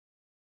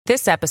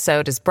This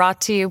episode is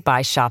brought to you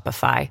by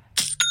Shopify.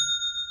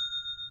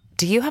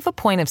 Do you have a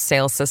point of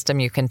sale system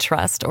you can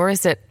trust, or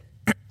is it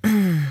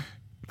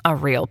a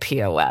real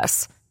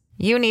POS?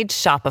 You need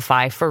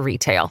Shopify for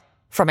retail.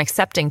 From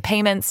accepting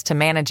payments to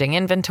managing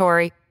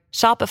inventory,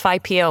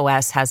 Shopify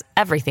POS has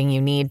everything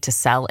you need to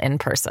sell in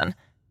person.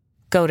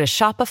 Go to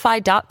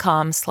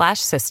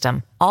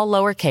shopify.com/system, all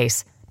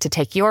lowercase, to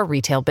take your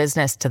retail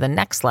business to the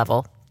next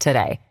level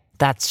today.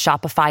 That's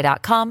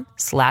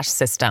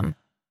shopify.com/system.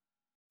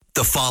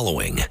 The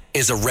following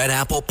is a Red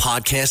Apple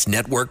Podcast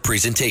Network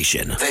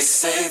presentation. They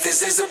say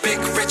this is a big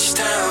rich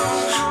town.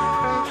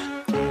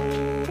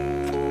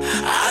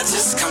 I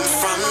just come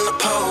from the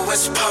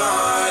poet's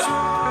part.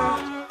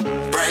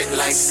 Bright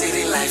light,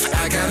 city life,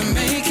 I gotta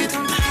make it.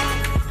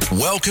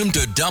 Welcome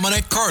to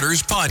Dominic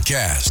Carter's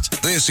podcast.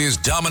 This is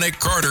Dominic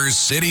Carter's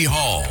City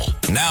Hall.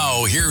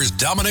 Now, here's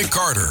Dominic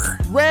Carter.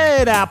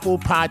 Red Apple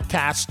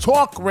Podcast,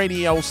 Talk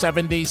Radio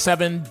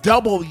 77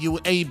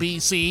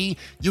 WABC.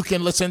 You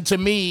can listen to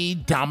me,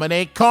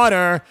 Dominic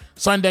Carter,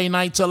 Sunday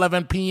nights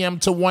 11 p.m.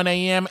 to 1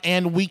 a.m.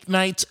 and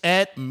weeknights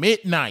at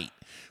midnight.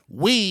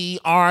 We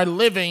are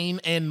living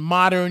in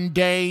modern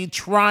day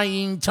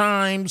trying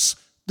times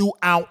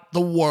throughout the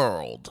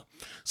world.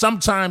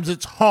 Sometimes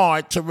it's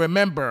hard to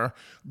remember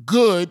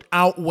good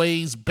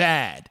outweighs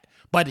bad,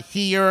 but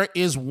here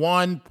is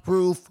one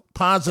proof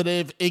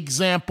positive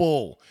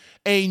example.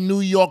 A New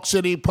York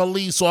City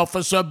police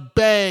officer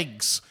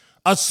begs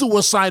a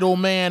suicidal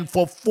man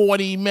for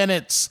 40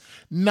 minutes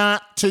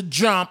not to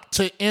jump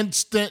to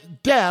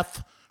instant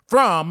death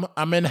from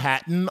a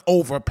Manhattan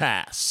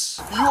overpass.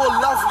 You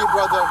are lovely,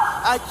 brother.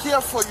 I care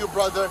for you,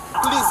 brother.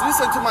 Please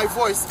listen to my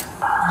voice.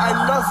 I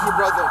love you,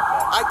 brother.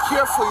 I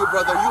care for you,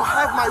 brother. You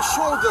have my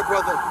shoulder,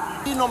 brother.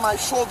 Lean on my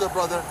shoulder,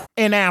 brother.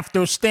 And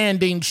after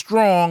standing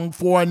strong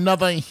for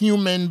another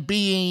human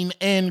being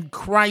in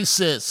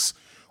crisis,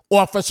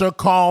 Officer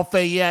Carl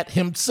Fayette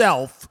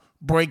himself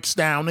breaks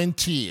down in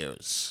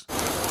tears.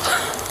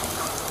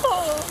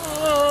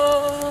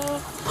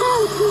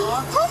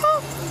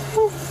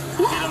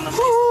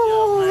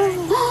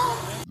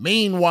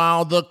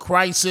 Meanwhile, the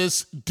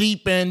crisis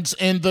deepens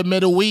in the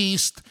Middle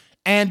East,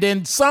 and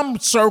in some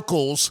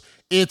circles,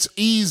 it's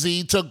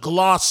easy to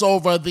gloss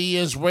over the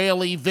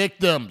Israeli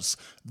victims.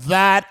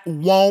 That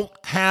won't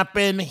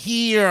happen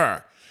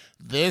here.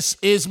 This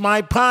is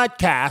my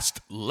podcast.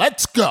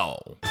 Let's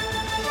go.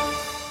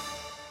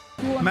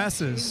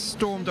 Masses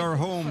stormed our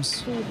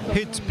homes,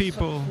 hit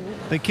people,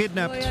 they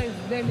kidnapped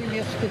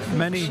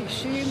many.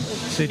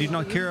 They did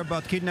not care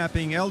about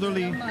kidnapping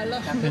elderly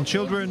and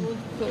children.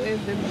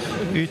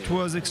 It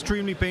was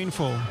extremely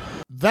painful.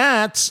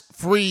 That's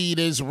freed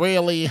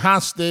Israeli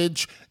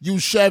hostage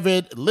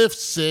Youshevet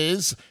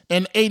Lifshitz,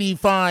 an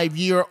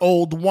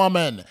 85-year-old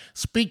woman,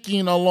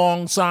 speaking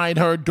alongside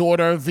her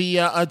daughter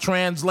via a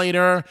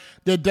translator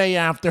the day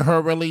after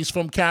her release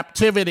from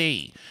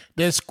captivity,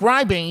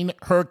 describing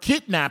her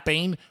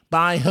kidnapping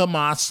by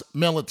Hamas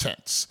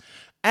militants.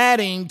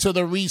 Adding to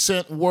the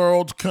recent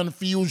world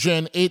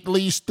confusion, at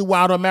least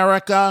throughout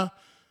America,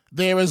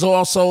 there is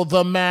also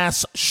the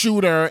mass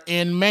shooter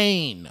in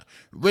Maine,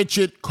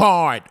 Richard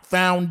Card,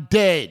 found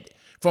dead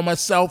from a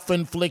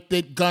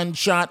self-inflicted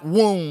gunshot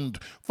wound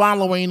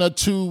following a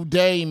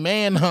 2-day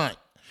manhunt.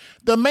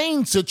 The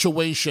Maine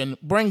situation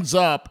brings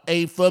up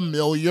a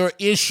familiar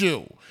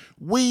issue.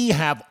 We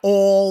have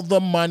all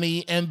the money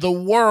in the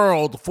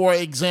world, for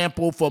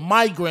example, for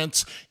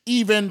migrants,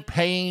 even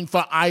paying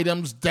for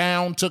items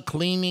down to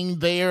cleaning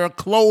their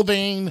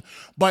clothing,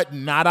 but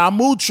not a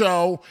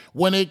mucho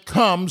when it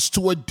comes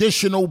to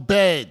additional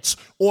beds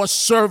or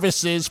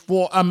services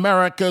for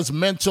America's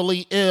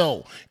mentally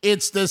ill.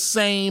 It's the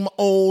same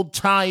old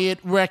tired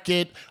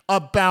record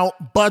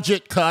about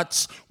budget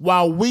cuts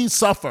while we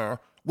suffer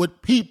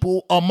with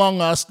people among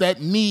us that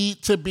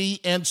need to be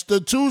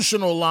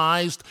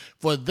institutionalized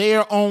for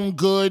their own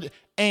good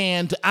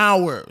and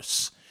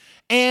ours.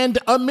 And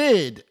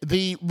amid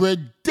the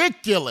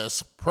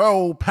ridiculous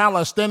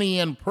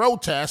pro-Palestinian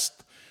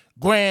protest,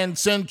 Grand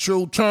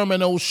Central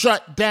Terminal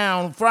shut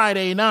down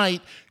Friday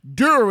night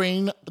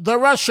during the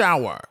rush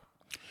hour.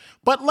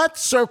 But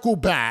let's circle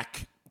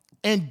back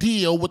and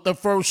deal with the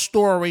first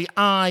story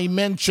I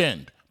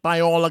mentioned.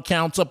 By all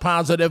accounts, a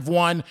positive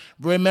one.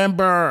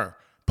 Remember,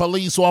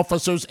 police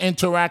officers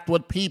interact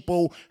with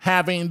people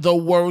having the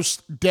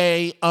worst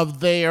day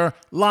of their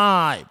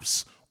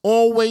lives.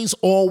 Always,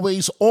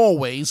 always,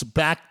 always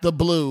back the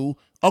blue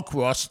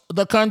across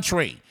the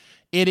country.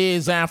 It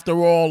is,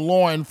 after all,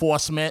 law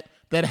enforcement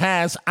that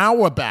has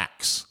our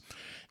backs.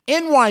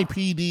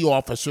 NYPD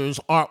officers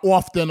are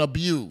often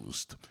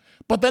abused.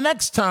 But the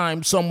next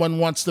time someone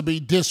wants to be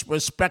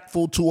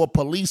disrespectful to a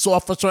police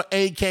officer,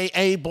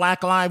 aka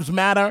Black Lives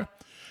Matter,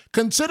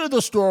 consider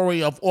the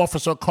story of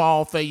Officer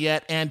Carl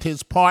Fayette and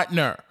his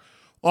partner.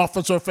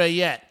 Officer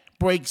Fayette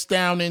breaks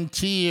down in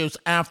tears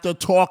after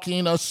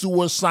talking a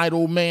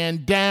suicidal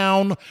man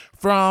down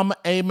from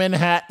a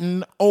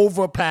Manhattan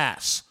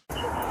overpass.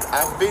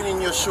 I've been in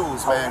your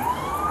shoes, man.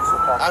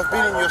 I've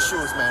been in your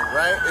shoes, man,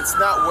 right? It's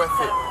not worth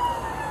it,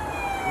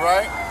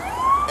 right?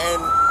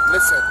 And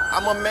Listen,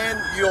 I'm a man,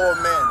 you're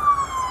a man.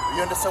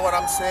 You understand what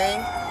I'm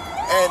saying?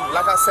 And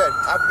like I said,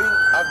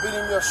 I've been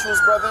in your shoes,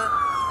 brother,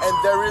 and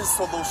there is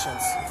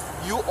solutions.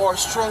 You are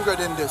stronger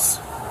than this.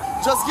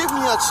 Just give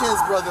me a chance,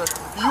 brother.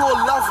 You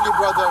are lovely,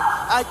 brother.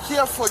 I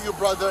care for you,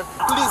 brother.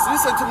 Please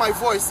listen to my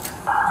voice.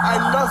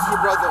 I love you,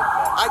 brother.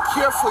 I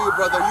care for you,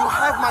 brother. You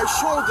have my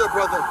shoulder,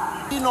 brother.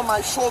 You know my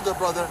shoulder,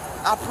 brother.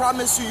 I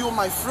promise you, you're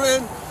my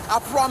friend. I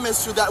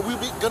promise you that we're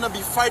gonna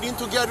be fighting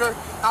together.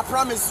 I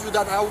promise you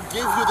that I will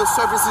give you the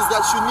services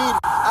that you need.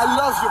 I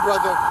love you,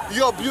 brother.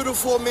 You're a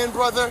beautiful man,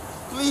 brother.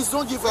 Please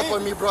don't give up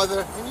on me,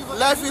 brother.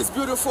 Life is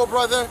beautiful,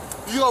 brother.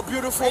 You're a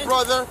beautiful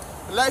brother.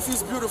 Life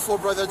is beautiful,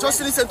 brother.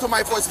 Just listen to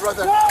my voice,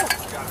 brother.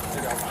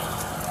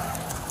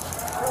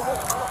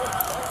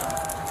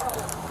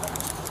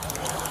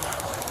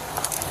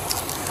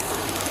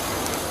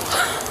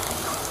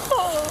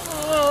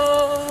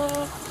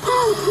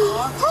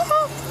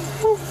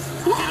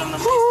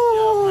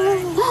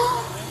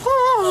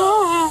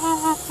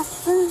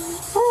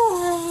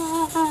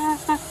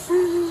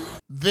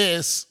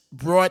 This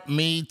brought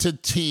me to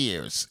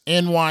tears.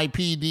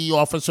 NYPD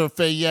Officer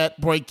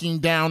Fayette breaking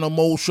down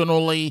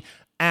emotionally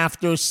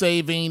after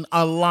saving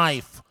a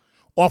life.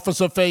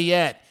 Officer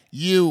Fayette,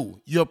 you,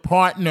 your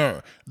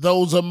partner,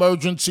 those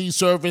emergency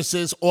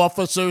services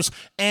officers,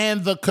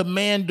 and the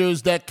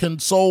commanders that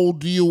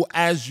consoled you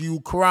as you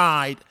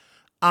cried,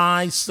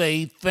 I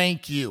say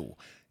thank you.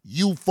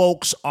 You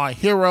folks are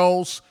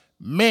heroes.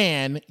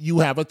 Man, you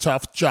have a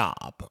tough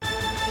job.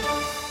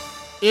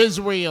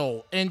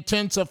 Israel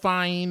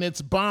intensifying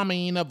its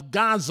bombing of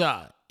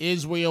Gaza.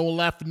 Israel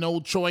left no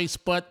choice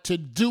but to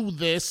do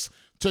this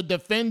to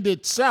defend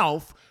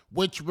itself,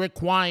 which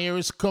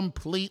requires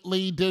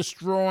completely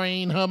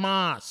destroying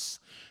Hamas.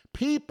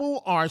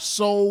 People are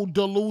so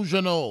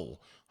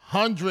delusional.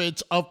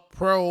 Hundreds of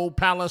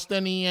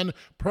pro-Palestinian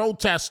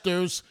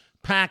protesters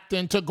packed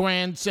into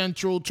Grand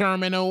Central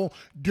Terminal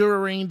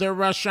during the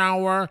rush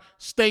hour,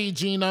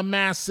 staging a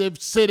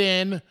massive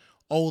sit-in.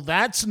 Oh,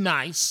 that's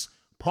nice.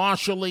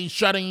 Partially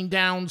shutting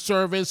down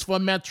service for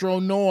Metro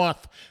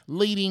North,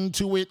 leading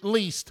to at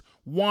least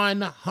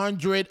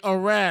 100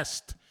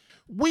 arrests.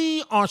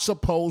 We are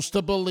supposed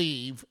to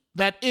believe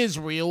that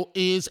Israel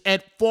is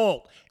at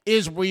fault.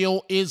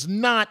 Israel is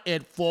not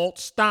at fault.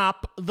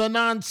 Stop the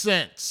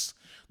nonsense.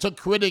 To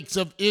critics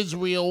of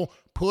Israel,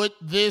 put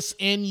this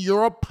in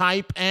your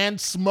pipe and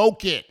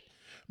smoke it.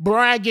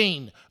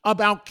 Bragging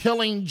about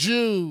killing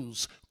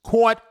Jews,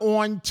 caught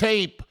on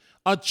tape.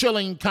 A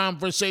chilling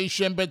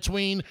conversation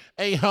between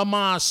a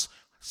Hamas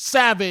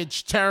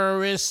savage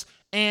terrorist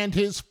and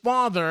his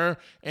father,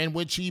 in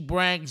which he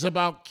brags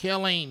about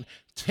killing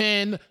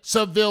 10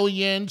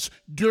 civilians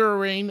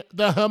during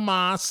the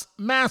Hamas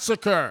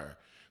massacre.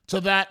 To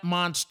that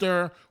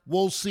monster,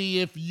 we'll see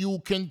if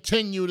you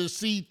continue to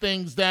see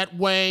things that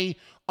way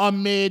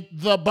amid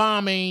the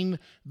bombing.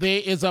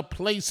 There is a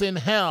place in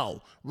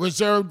hell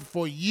reserved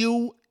for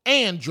you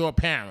and your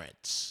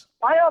parents.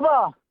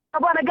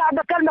 طب انا قاعد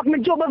اكلمك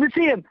من جوبا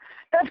بسيم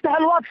افتح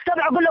الواتس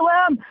تبعه قول له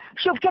وام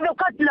شوف كيف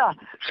القتله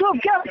شوف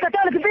كيف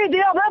قتلك فيديو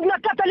يابا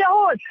ابنك قتل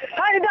يهود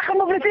هاي دخل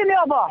مفلسين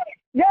يابا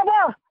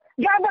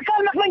قاعد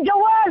اكلمك من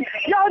جوال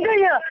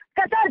يهوديه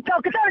قتلتها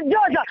وقتلت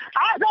جوزها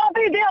 10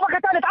 فيديو يابا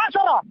قتلت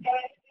 10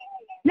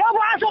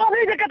 يابا 10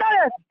 فيديو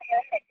قتلت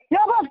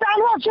يابا افتح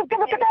الواتس شوف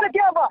كيف قتلت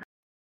يابا.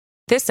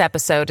 This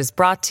episode is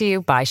brought to you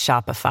by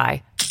Shopify.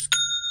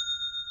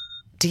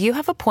 Do you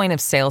have a point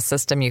of sale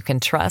system you can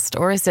trust,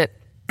 or is it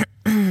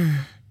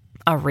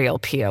a real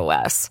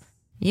POS?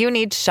 You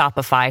need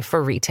Shopify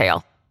for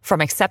retail.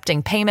 From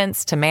accepting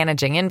payments to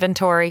managing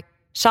inventory,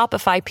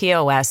 Shopify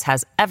POS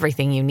has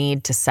everything you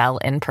need to sell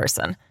in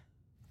person.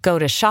 Go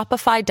to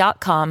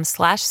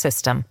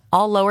shopify.com/system,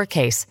 all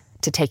lowercase,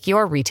 to take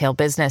your retail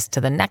business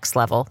to the next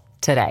level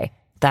today.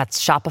 That's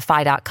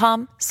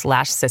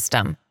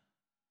shopify.com/system.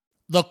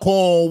 The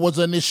call was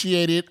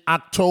initiated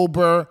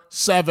October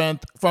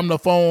 7th from the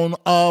phone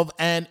of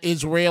an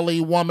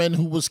Israeli woman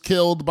who was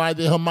killed by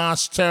the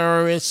Hamas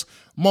terrorists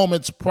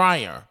moments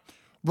prior.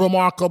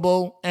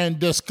 Remarkable and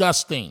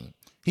disgusting.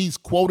 He's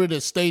quoted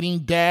as stating,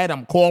 "Dad,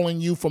 I'm calling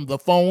you from the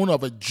phone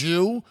of a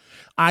Jew.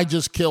 I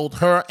just killed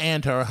her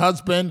and her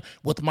husband.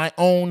 With my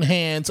own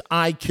hands,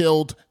 I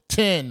killed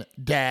 10,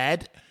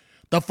 Dad."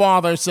 The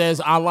father says,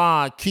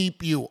 "Allah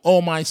keep you.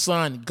 Oh, my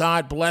son,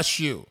 God bless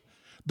you."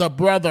 The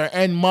brother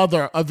and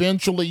mother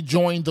eventually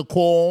joined the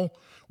call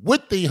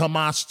with the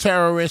Hamas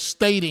terrorists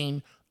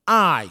stating,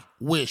 "I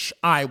wish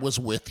I was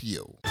with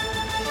you."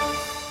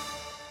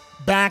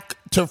 Back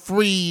to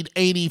freed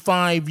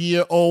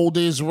 85-year-old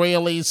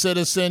Israeli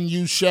citizen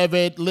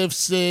Youshevet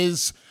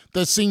Lifshitz.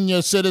 The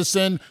senior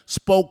citizen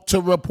spoke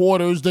to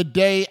reporters the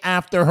day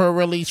after her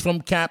release from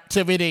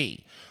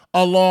captivity.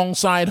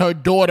 Alongside her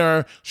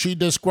daughter, she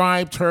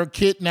described her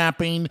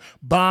kidnapping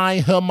by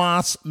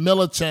Hamas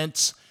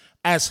militants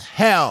as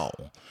hell.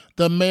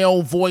 The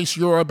male voice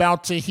you're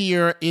about to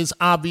hear is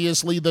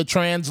obviously the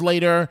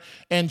translator,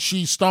 and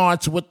she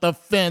starts with the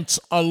fence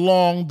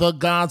along the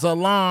Gaza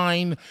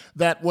line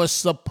that was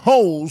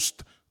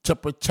supposed to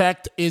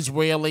protect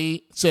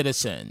Israeli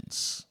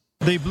citizens.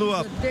 They blew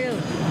up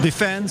the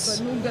fence,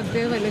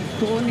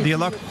 the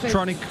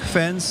electronic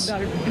fence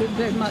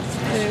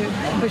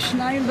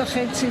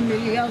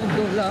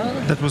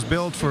that was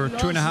built for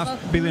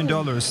 $2.5 billion.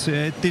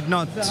 It did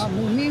not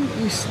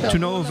to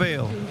no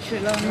avail.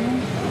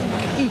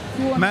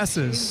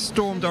 Masses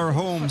stormed our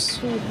homes,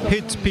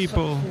 hit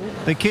people,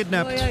 they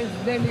kidnapped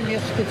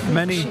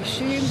many.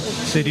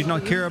 They did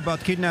not care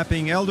about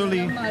kidnapping elderly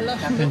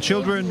and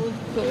children.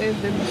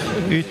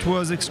 It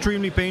was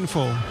extremely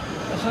painful.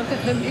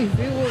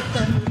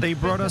 They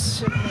brought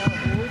us to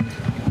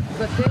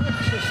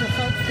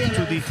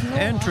the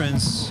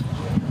entrance.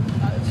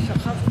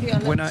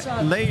 When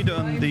I laid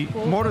on the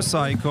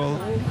motorcycle,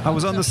 I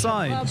was on the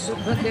side.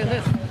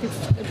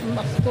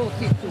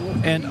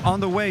 And on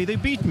the way, they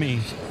beat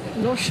me.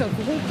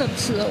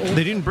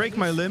 They didn't break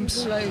my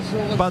limbs,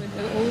 but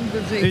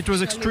it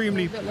was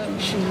extremely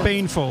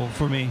painful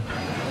for me.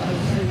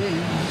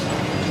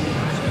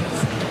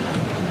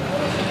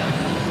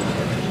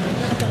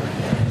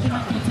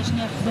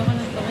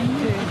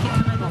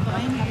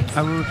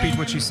 I will repeat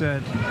what she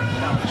said.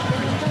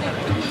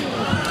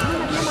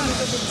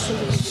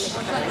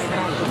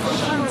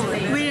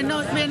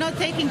 We're not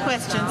taking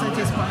questions at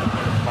this point.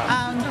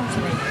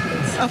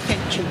 Okay.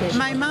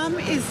 My mom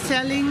is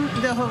telling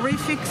the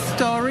horrific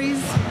stories.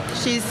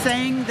 She's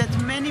saying that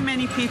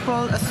many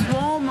people, a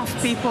swarm of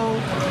people,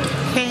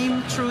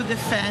 came through the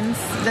fence.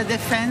 That the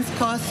fence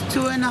cost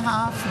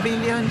 2.5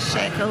 billion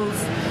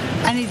shekels,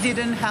 and it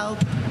didn't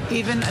help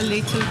even a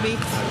little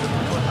bit.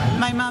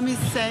 My mom is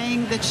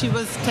saying that she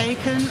was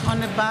taken on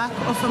the back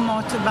of a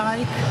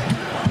motorbike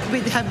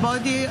with her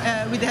body,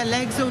 with her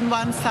legs on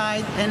one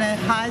side and her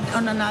head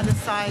on another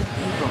side.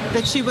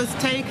 That she was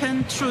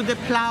taken through the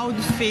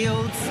plowed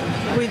fields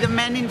with a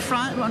man in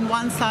front on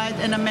one side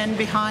and a man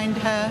behind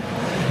her.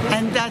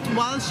 And that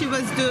while she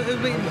was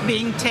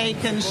being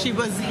taken, she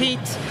was hit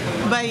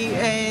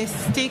by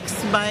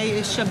sticks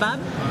by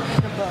Shabab.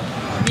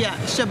 Yeah,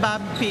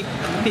 Shabab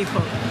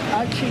people.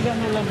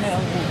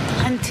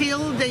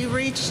 Until they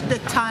reached the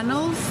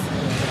tunnels.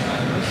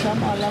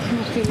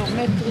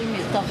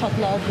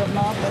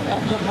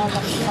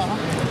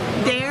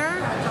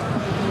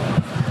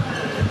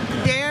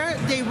 There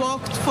they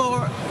walked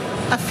for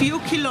a few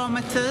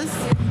kilometers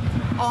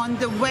on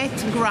the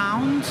wet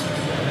ground.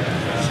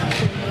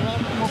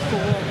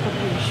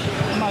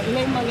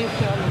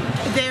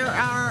 There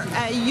are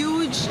a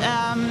huge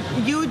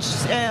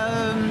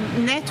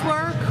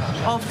network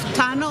of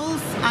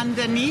tunnels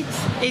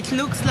underneath. It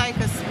looks like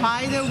a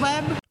spider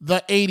web.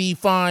 The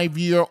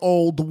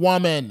 85-year-old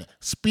woman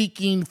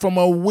speaking from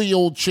a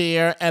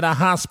wheelchair at a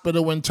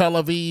hospital in Tel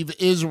Aviv,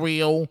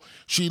 Israel.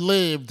 She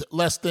lived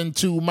less than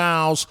 2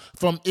 miles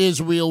from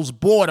Israel's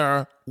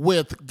border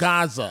with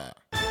Gaza.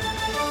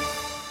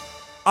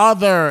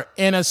 Other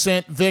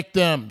innocent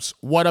victims.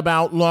 What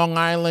about Long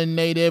Island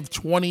native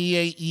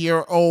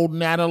 28-year-old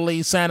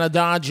Natalie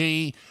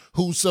Sanadaji,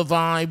 who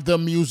survived the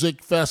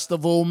music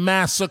festival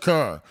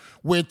massacre,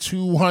 where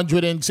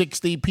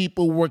 260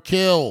 people were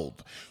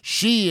killed?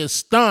 She is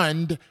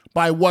stunned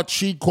by what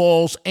she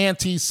calls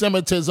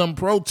anti-Semitism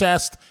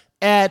protest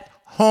at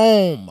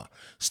home,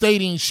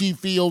 stating she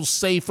feels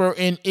safer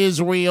in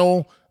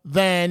Israel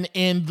than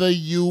in the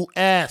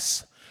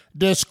U.S.,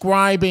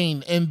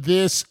 describing in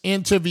this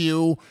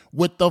interview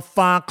with the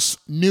Fox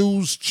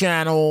News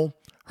Channel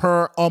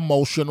her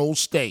emotional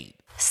state.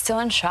 Still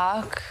in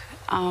shock.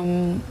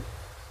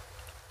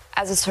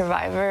 As a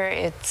survivor,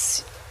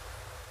 it's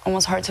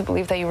almost hard to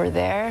believe that you were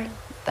there,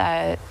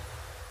 that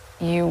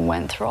you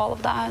went through all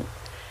of that.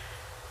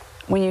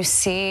 When you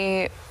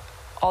see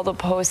all the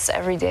posts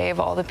every day of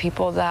all the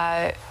people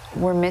that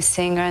were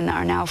missing and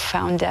are now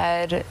found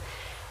dead, it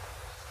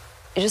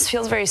just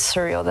feels very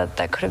surreal that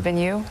that could have been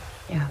you.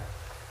 Yeah,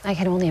 I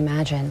can only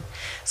imagine.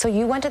 So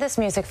you went to this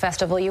music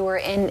festival, you were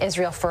in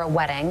Israel for a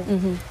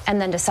wedding,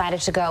 and then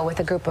decided to go with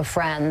a group of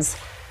friends.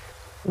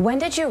 When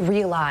did you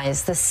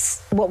realize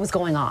what was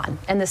going on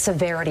and the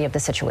severity of the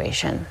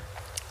situation?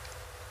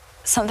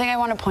 Something I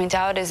want to point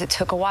out is it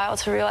took a while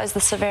to realize the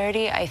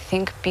severity, I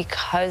think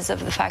because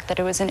of the fact that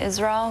it was in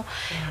Israel.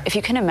 Yeah. If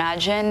you can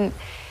imagine,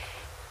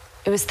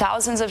 it was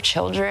thousands of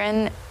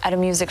children at a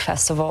music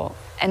festival,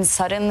 and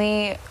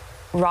suddenly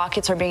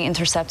rockets are being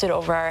intercepted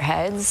over our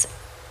heads.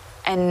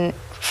 And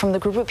from the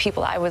group of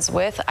people I was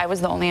with, I was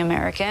the only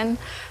American.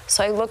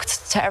 So I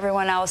looked to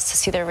everyone else to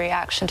see their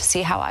reaction, to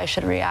see how I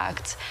should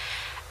react.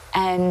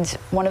 And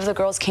one of the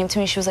girls came to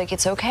me, she was like,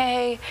 it's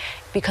okay,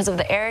 because of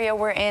the area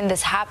we're in,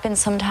 this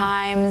happens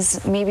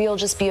sometimes, maybe it'll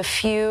just be a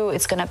few,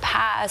 it's gonna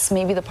pass,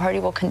 maybe the party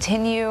will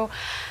continue.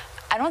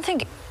 I don't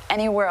think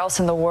anywhere else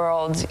in the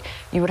world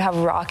you would have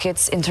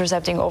rockets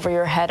intercepting over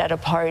your head at a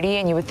party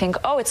and you would think,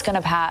 oh, it's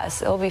gonna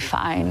pass, it'll be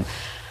fine.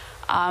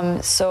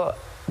 So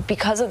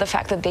because of the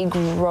fact that they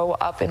grow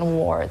up in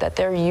war, that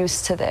they're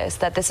used to this,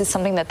 that this is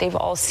something that they've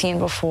all seen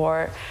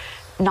before,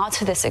 not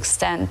to this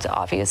extent,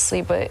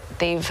 obviously, but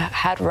they've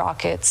had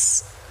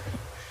rockets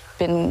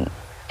been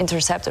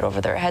intercepted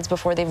over their heads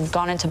before. They've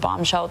gone into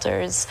bomb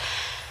shelters.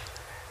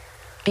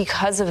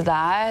 Because of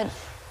that,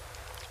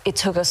 it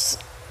took us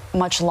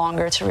much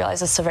longer to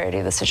realize the severity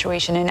of the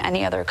situation. In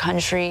any other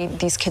country,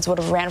 these kids would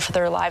have ran for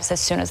their lives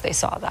as soon as they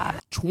saw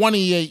that.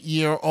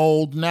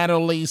 28-year-old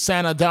Natalie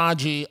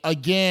Sanadaji,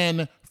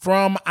 again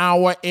from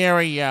our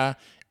area,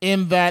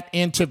 in that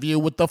interview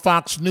with the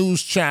Fox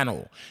News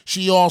Channel.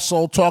 She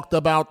also talked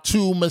about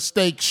 2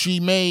 mistakes she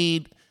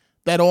made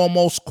that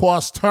almost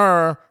cost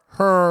her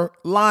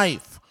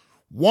life.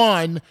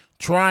 One,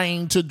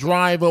 trying to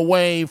drive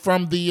away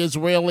from the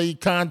Israeli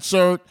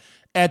concert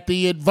at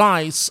the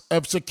advice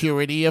of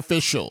security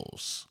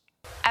officials.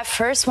 At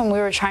first, when we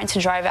were trying to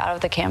drive out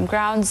of the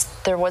campgrounds,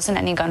 there wasn't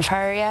any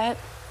gunfire yet.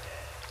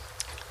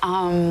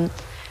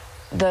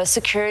 The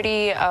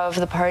security of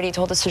the party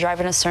told us to drive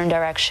in a certain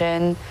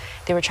direction.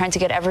 They were trying to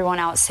get everyone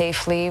out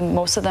safely.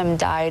 Most of them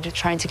died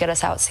trying to get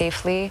us out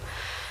safely.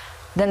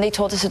 Then they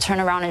told us to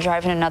turn around and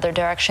drive in another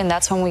direction.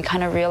 That's when we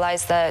kind of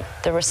realized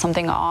that there was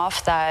something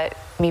off, that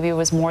maybe it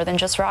was more than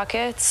just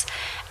rockets.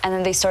 And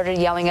then they started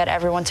yelling at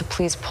everyone to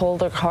please pull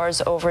their cars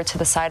over to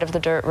the side of the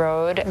dirt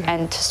road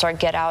and to start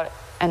get out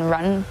and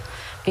run,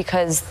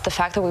 because the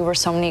fact that we were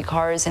so many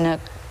cars in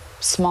a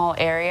small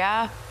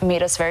area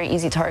made us very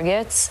easy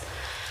targets.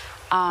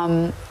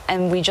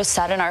 And we just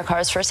sat in our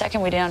cars for a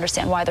second. We didn't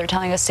understand why they're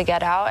telling us to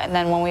get out. And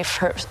then when we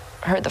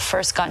heard the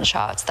first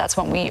gunshots, that's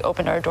when we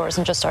opened our doors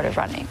and just started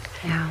running.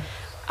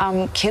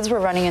 Yeah. Kids were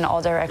running in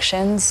all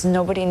directions.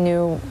 Nobody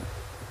knew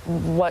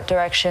what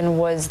direction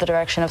was the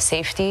direction of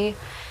safety.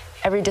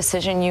 Every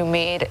decision you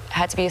made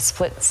had to be a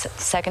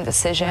split-second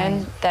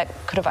decision that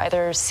could have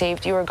either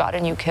saved you or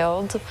gotten you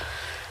killed.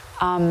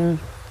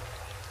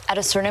 At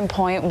a certain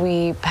point,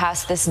 we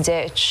passed this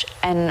ditch,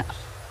 and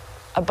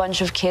a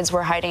bunch of kids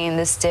were hiding in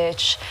this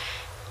ditch,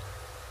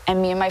 and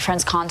me and my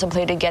friends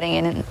contemplated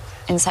getting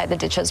inside the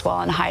ditch as well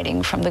and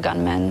hiding from the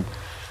gunmen.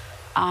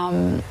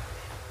 And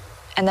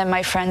then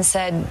my friend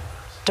said,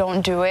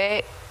 don't do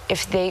it.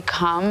 If they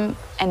come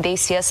and they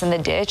see us in the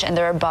ditch and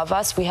they're above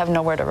us, we have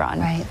nowhere to run.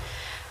 Right.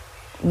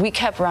 We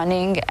kept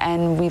running,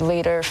 and we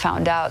later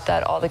found out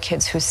that all the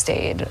kids who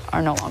stayed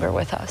are no longer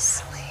with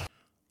us.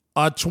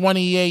 A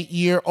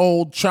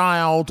 28-year-old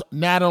child,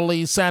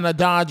 Natalie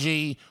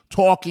Sanadaji,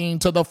 talking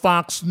to the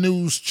Fox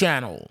News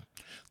Channel.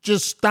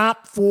 Just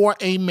stop for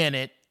a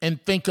minute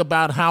and think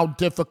about how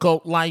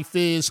difficult life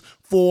is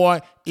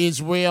for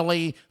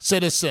Israeli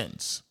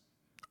citizens.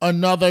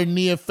 Another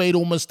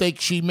near-fatal mistake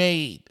she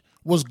made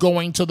was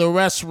going to the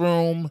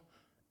restroom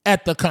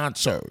at the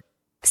concert.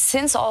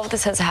 Since all of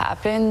this has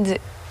happened,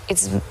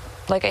 it's,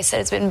 like I said,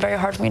 it's been very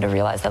hard for me to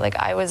realize that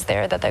I was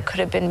there, that could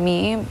have been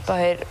me.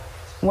 But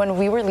when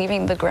we were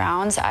leaving the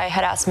grounds, I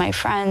had asked my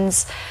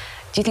friends,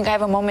 do you think I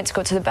have a moment to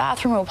go to the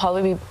bathroom? It will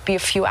probably be a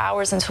few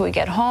hours until we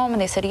get home.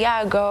 And they said,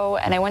 yeah, go.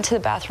 And I went to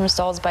the bathroom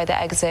stalls by the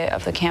exit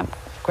of the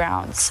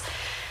campgrounds.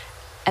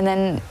 And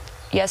then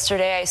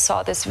yesterday I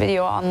saw this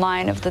video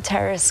online of the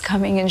terrorists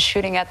coming and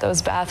shooting at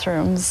those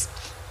bathrooms,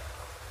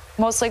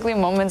 most likely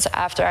moments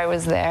after I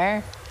was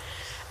there.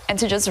 And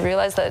to just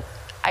realize that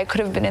I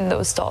could have been in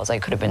those stalls, I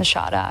could have been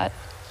shot at,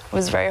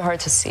 was very hard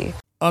to see.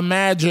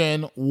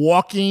 Imagine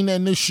walking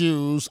in the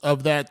shoes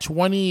of that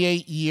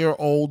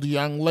 28-year-old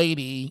young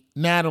lady,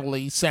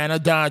 Natalie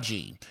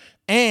Sanadaji,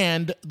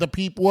 and the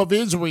people of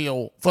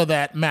Israel, for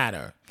that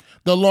matter.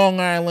 The Long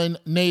Island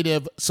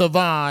native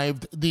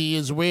survived the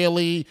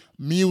Israeli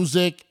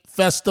Music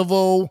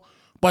Festival,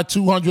 but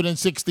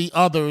 260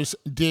 others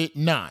did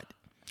not.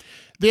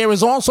 There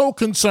is also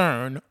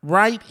concern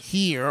right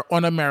here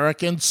on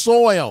American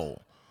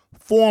soil.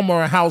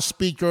 Former House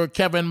Speaker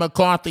Kevin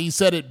McCarthy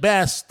said it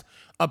best,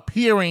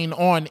 appearing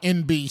on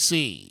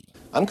NBC.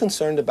 I'm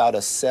concerned about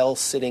a cell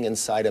sitting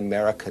inside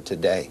America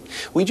today.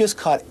 We just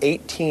caught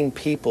 18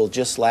 people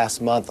just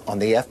last month on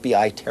the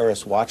FBI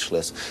terrorist watch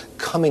list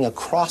coming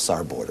across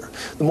our border.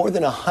 More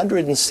than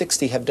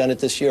 160 have done it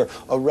this year,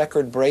 a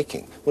record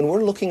breaking. When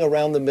we're looking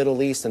around the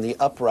Middle East and the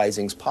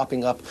uprisings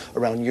popping up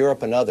around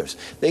Europe and others,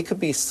 they could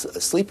be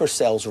sleeper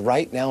cells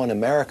right now in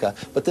America,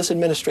 but this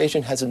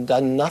administration has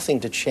done nothing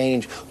to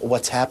change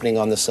what's happening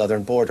on the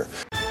southern border.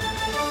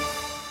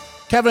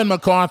 Kevin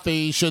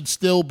McCarthy should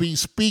still be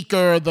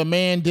Speaker. The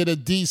man did a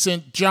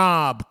decent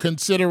job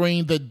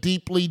considering the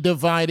deeply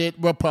divided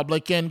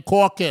Republican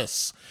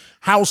caucus.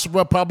 House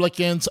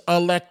Republicans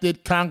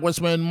elected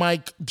Congressman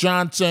Mike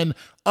Johnson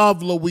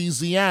of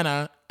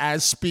Louisiana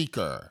as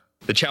Speaker.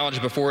 The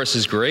challenge before us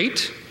is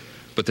great,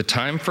 but the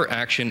time for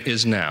action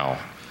is now,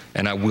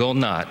 and I will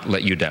not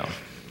let you down.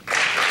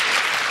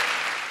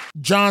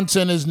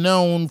 Johnson is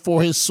known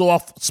for his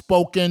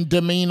soft-spoken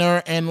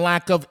demeanor and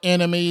lack of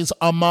enemies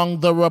among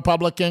the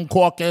Republican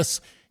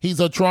caucus. He's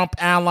a Trump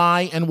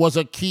ally and was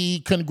a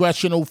key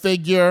congressional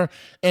figure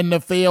in the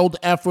failed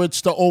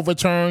efforts to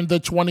overturn the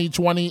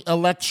 2020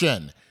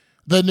 election.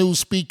 The new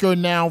speaker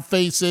now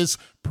faces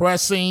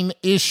pressing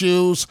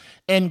issues,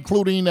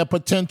 including a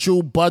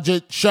potential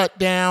budget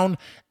shutdown,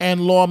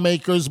 and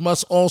lawmakers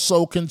must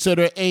also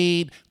consider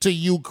aid to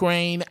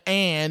Ukraine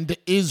and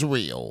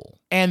Israel.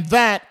 And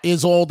that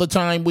is all the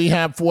time we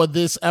have for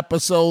this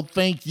episode.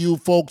 Thank you,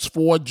 folks,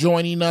 for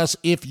joining us.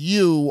 If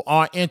you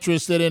are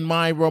interested in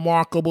my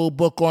remarkable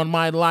book on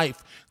my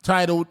life,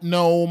 titled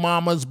No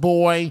Mama's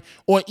Boy,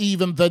 or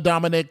even the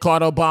Dominic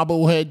Carter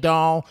bobblehead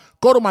doll,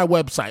 go to my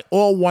website,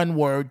 all one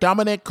word,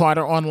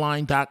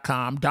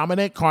 DominicCarterOnline.com,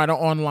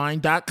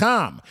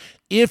 DominicCarterOnline.com.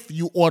 If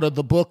you order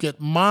the book at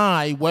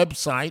my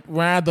website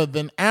rather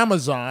than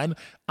Amazon,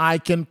 I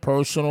can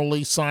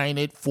personally sign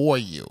it for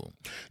you.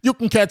 You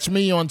can catch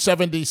me on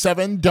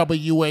 77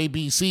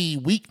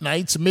 WABC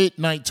weeknights,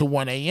 midnight to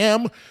 1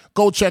 a.m.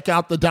 Go check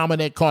out the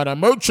Dominic Carter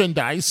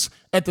merchandise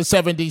at the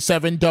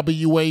 77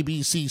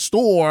 WABC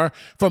store.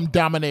 From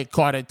Dominic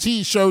Carter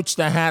t-shirts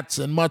to hats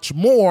and much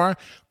more,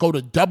 go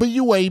to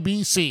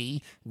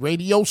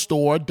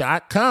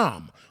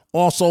WABCRadiostore.com.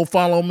 Also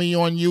follow me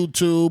on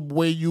YouTube,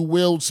 where you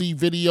will see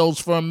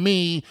videos from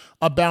me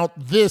about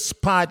this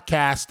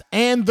podcast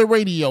and the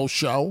radio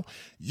show,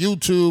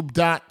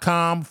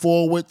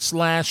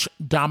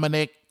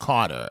 youtube.com/Dominic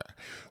Carter.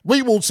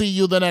 We will see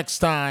you the next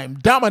time.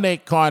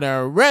 Dominic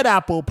Carter, Red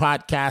Apple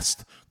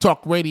Podcast,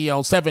 Talk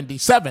Radio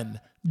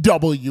 77,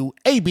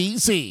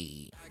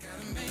 WABC.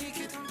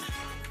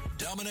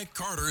 Dominic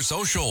Carter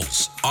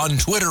socials on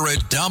Twitter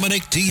at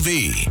Dominic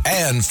TV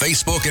and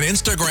Facebook and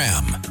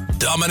Instagram,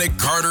 Dominic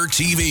Carter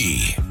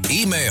TV.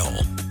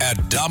 Email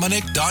at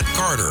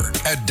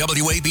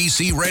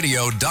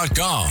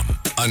dominic.carter@wabcradio.com.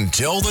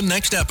 Until the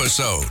next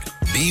episode,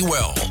 be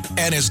well.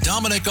 And as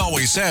Dominic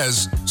always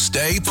says,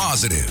 stay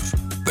positive.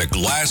 The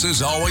glass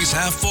is always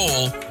half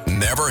full,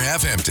 never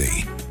half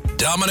empty.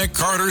 Dominic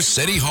Carter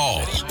City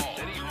Hall.